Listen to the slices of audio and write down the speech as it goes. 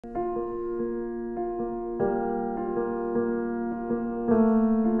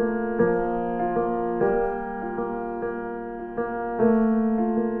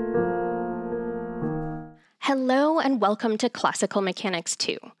welcome to Classical Mechanics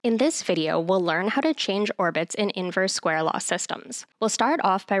 2. In this video, we'll learn how to change orbits in inverse square law systems. We'll start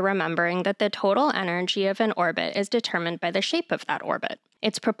off by remembering that the total energy of an orbit is determined by the shape of that orbit.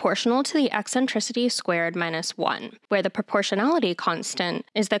 It's proportional to the eccentricity squared minus 1, where the proportionality constant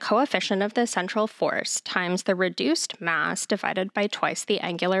is the coefficient of the central force times the reduced mass divided by twice the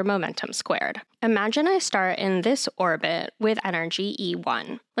angular momentum squared. Imagine I start in this orbit with energy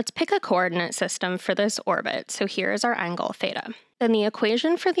E1. Let's pick a coordinate system for this orbit, so here is our angle theta. Then the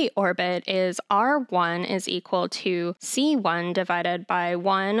equation for the orbit is R1 is equal to C1 divided by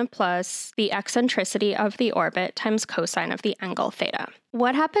 1 plus the eccentricity of the orbit times cosine of the angle theta.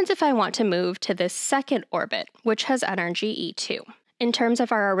 What happens if I want to move to this second orbit, which has energy E2? In terms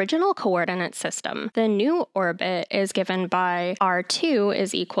of our original coordinate system, the new orbit is given by R2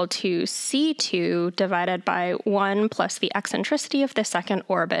 is equal to C2 divided by 1 plus the eccentricity of the second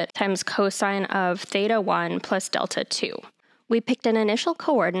orbit times cosine of theta 1 plus delta 2. We picked an initial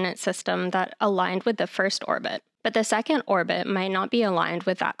coordinate system that aligned with the first orbit, but the second orbit might not be aligned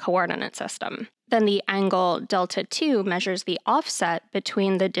with that coordinate system. Then the angle delta 2 measures the offset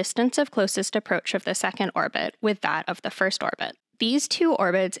between the distance of closest approach of the second orbit with that of the first orbit. These two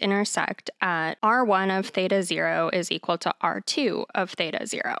orbits intersect at R1 of theta 0 is equal to R2 of theta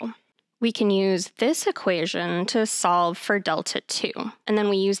 0. We can use this equation to solve for delta 2, and then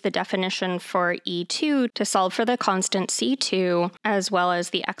we use the definition for E2 to solve for the constant C2, as well as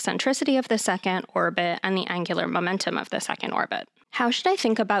the eccentricity of the second orbit and the angular momentum of the second orbit. How should I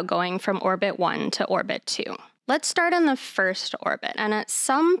think about going from orbit 1 to orbit 2? Let's start in the first orbit, and at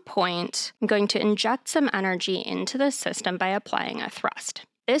some point, I'm going to inject some energy into the system by applying a thrust.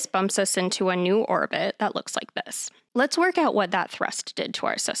 This bumps us into a new orbit that looks like this. Let's work out what that thrust did to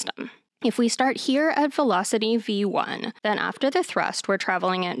our system. If we start here at velocity v1, then after the thrust, we're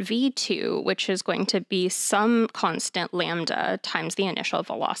traveling at v2, which is going to be some constant lambda times the initial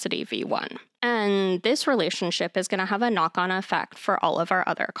velocity v1. And this relationship is going to have a knock-on effect for all of our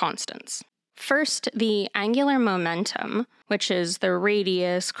other constants. First, the angular momentum, which is the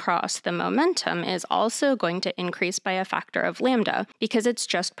radius cross the momentum, is also going to increase by a factor of lambda because it's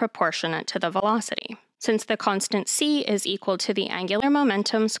just proportionate to the velocity. Since the constant c is equal to the angular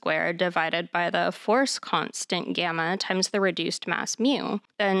momentum squared divided by the force constant gamma times the reduced mass mu,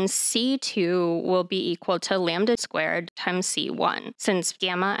 then c2 will be equal to lambda squared times c1, since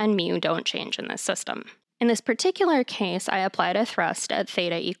gamma and mu don't change in this system. In this particular case, I applied a thrust at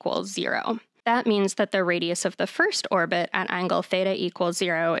theta equals 0. That means that the radius of the first orbit at angle theta equals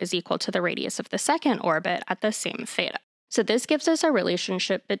 0 is equal to the radius of the second orbit at the same theta. So this gives us a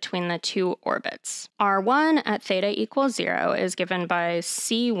relationship between the two orbits. R1 at theta equals 0 is given by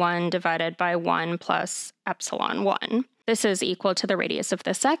C1 divided by 1 plus epsilon 1. This is equal to the radius of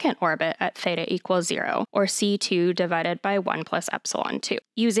the second orbit at theta equals 0, or C2 divided by 1 plus epsilon 2.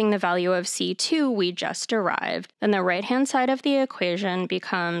 Using the value of C2 we just derived, then the right-hand side of the equation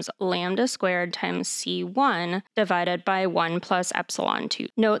becomes lambda squared times C1 divided by 1 plus epsilon 2.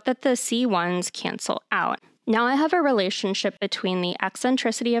 Note that the C1s cancel out. Now I have a relationship between the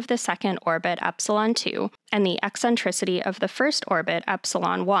eccentricity of the second orbit, epsilon 2, and the eccentricity of the first orbit,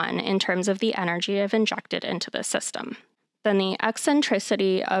 epsilon 1, in terms of the energy I've injected into the system. Then the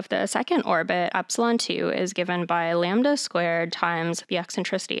eccentricity of the second orbit, epsilon 2, is given by lambda squared times the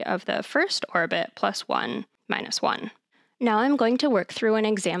eccentricity of the first orbit plus 1 minus 1. Now I'm going to work through an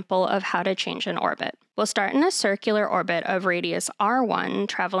example of how to change an orbit. We'll start in a circular orbit of radius r1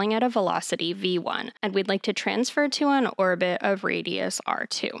 traveling at a velocity v1, and we'd like to transfer to an orbit of radius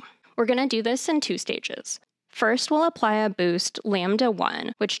r2. We're going to do this in two stages. First, we'll apply a boost lambda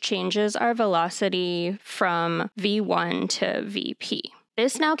 1, which changes our velocity from v1 to vp.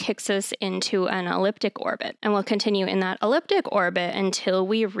 This now kicks us into an elliptic orbit, and we'll continue in that elliptic orbit until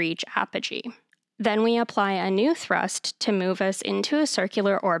we reach apogee. Then we apply a new thrust to move us into a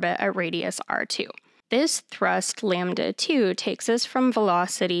circular orbit at radius r2. This thrust, lambda 2, takes us from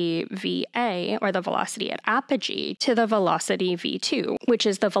velocity va, or the velocity at apogee, to the velocity v2, which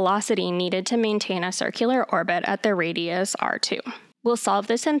is the velocity needed to maintain a circular orbit at the radius r2. We'll solve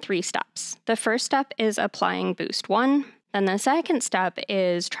this in 3 steps. The first step is applying boost 1. Then the second step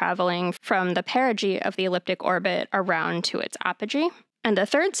is traveling from the perigee of the elliptic orbit around to its apogee. And the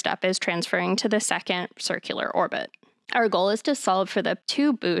third step is transferring to the second circular orbit. Our goal is to solve for the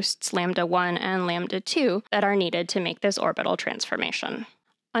two boosts, lambda 1 and lambda 2, that are needed to make this orbital transformation.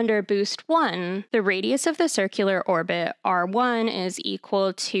 Under boost 1, the radius of the circular orbit, r1, is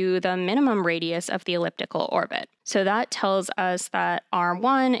equal to the minimum radius of the elliptical orbit. So that tells us that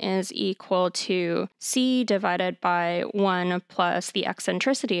r1 is equal to c divided by 1 plus the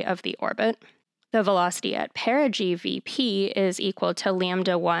eccentricity of the orbit. The velocity at perigee Vp is equal to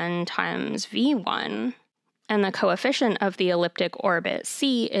lambda 1 times v1, and the coefficient of the elliptic orbit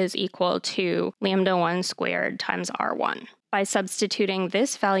c is equal to lambda 1 squared times r1. By substituting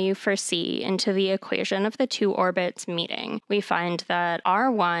this value for c into the equation of the two orbits meeting, we find that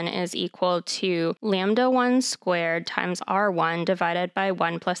r1 is equal to lambda 1 squared times r1 divided by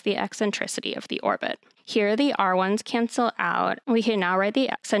 1 plus the eccentricity of the orbit. Here the r1's cancel out. We can now write the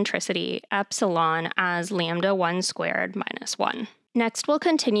eccentricity epsilon as lambda 1 squared minus 1. Next, we'll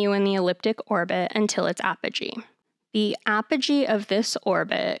continue in the elliptic orbit until its apogee. The apogee of this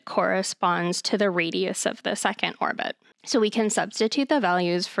orbit corresponds to the radius of the second orbit. So we can substitute the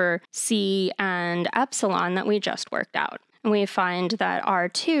values for c and epsilon that we just worked out. And we find that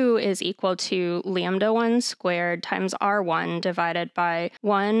r2 is equal to lambda 1 squared times r1 divided by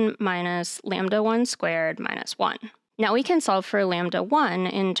 1 minus lambda 1 squared minus 1. Now we can solve for lambda 1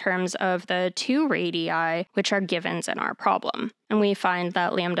 in terms of the two radii, which are givens in our problem. And we find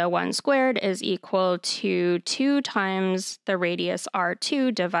that lambda 1 squared is equal to 2 times the radius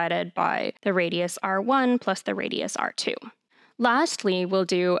r2 divided by the radius r1 plus the radius r2. Lastly, we'll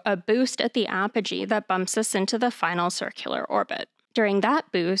do a boost at the apogee that bumps us into the final circular orbit. During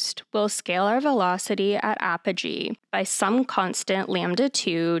that boost, we'll scale our velocity at apogee by some constant lambda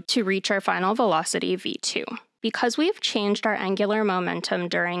 2 to reach our final velocity v2. Because we've changed our angular momentum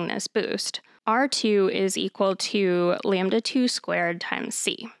during this boost, r2 is equal to lambda 2 squared times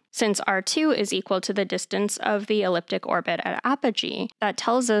c. Since r2 is equal to the distance of the elliptic orbit at apogee, that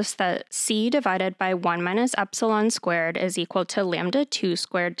tells us that c divided by 1 minus epsilon squared is equal to lambda 2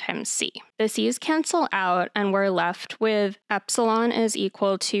 squared times c. The c's cancel out, and we're left with epsilon is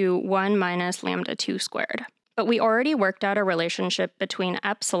equal to 1 minus lambda 2 squared. But we already worked out a relationship between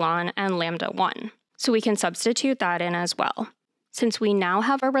epsilon and lambda 1. So we can substitute that in as well. Since we now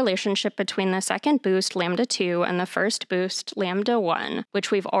have a relationship between the second boost, lambda 2, and the first boost, lambda 1, which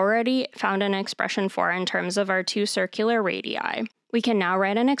we've already found an expression for in terms of our two circular radii, we can now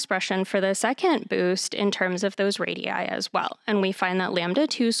write an expression for the second boost in terms of those radii as well. And we find that lambda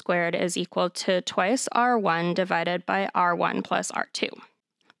 2 squared is equal to twice r1 divided by r1 plus r2.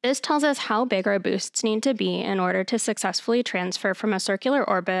 This tells us how big our boosts need to be in order to successfully transfer from a circular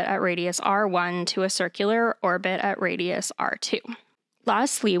orbit at radius r1 to a circular orbit at radius r2.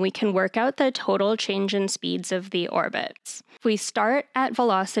 Lastly, we can work out the total change in speeds of the orbits. If we start at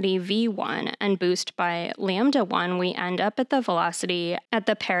velocity v1 and boost by lambda 1, we end up at the velocity at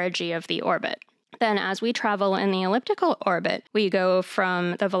the perigee of the orbit. Then as we travel in the elliptical orbit, we go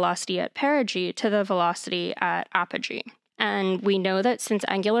from the velocity at perigee to the velocity at apogee. And we know that since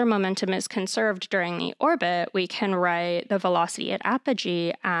angular momentum is conserved during the orbit, we can write the velocity at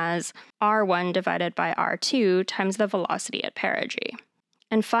apogee as r1 divided by r2 times the velocity at perigee.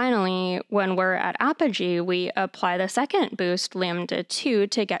 And finally, when we're at apogee, we apply the second boost, lambda 2,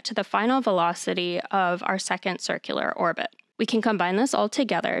 to get to the final velocity of our second circular orbit. We can combine this all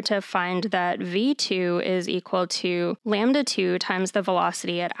together to find that v2 is equal to lambda 2 times the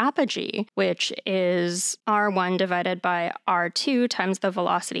velocity at apogee, which is r1 divided by r2 times the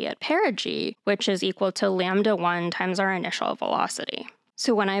velocity at perigee, which is equal to lambda 1 times our initial velocity.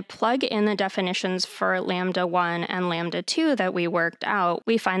 So when I plug in the definitions for lambda 1 and lambda 2 that we worked out,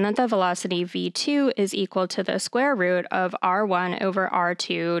 we find that the velocity v2 is equal to the square root of r1 over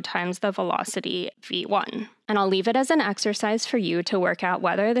r2 times the velocity v1. And I'll leave it as an exercise for you to work out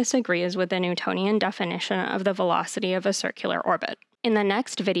whether this agrees with the Newtonian definition of the velocity of a circular orbit. In the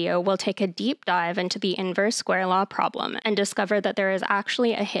next video, we'll take a deep dive into the inverse square law problem and discover that there is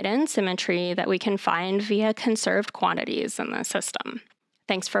actually a hidden symmetry that we can find via conserved quantities in the system.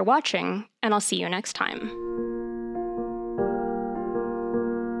 Thanks for watching, and I'll see you next time.